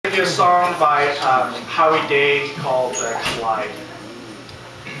a song by Howie called Collide.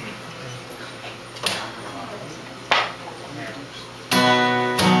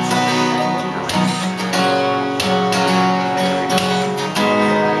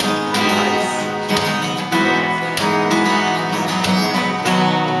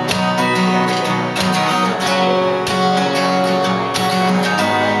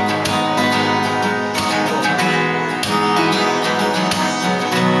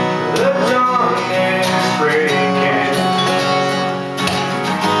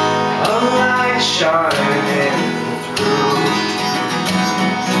 Shining through,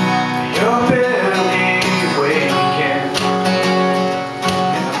 you're barely waking,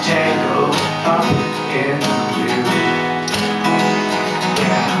 and I'm tangled up in you.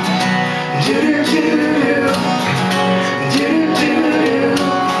 Yeah. Do do do do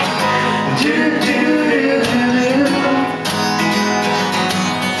do do do.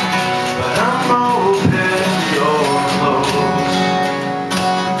 But I'm open, you're closed.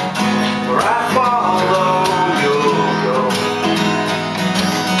 Where I follow, you'll go.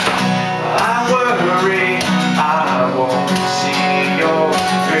 I worry I won't see your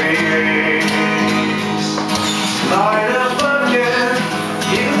face. Light up again,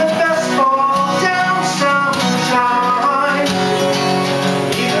 even the best fall down sometime.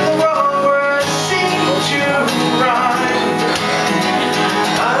 Even the wrong words seem to rhyme.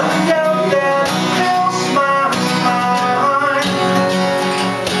 I don't doubt that fills my mind.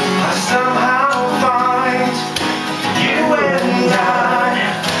 I somehow find you and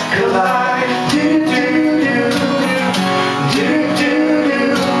I collide. Do do do do do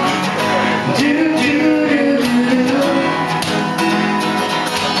do do do.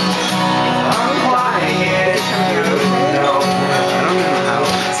 I'm quiet, you know. I don't know how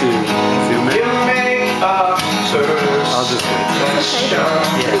to zoom You in. make up I'll just wait.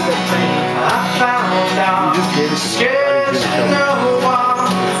 I found out. You just gave it to me. Scared to know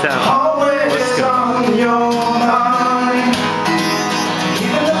I'm always on your mind.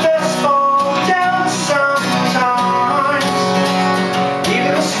 Even the best fall down sometimes.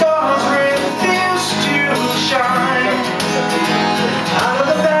 Even the stars refuse to shine. Out of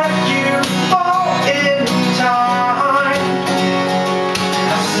the back you fall in time.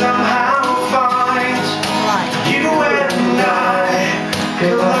 I somehow find you and I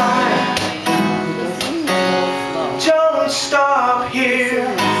collide.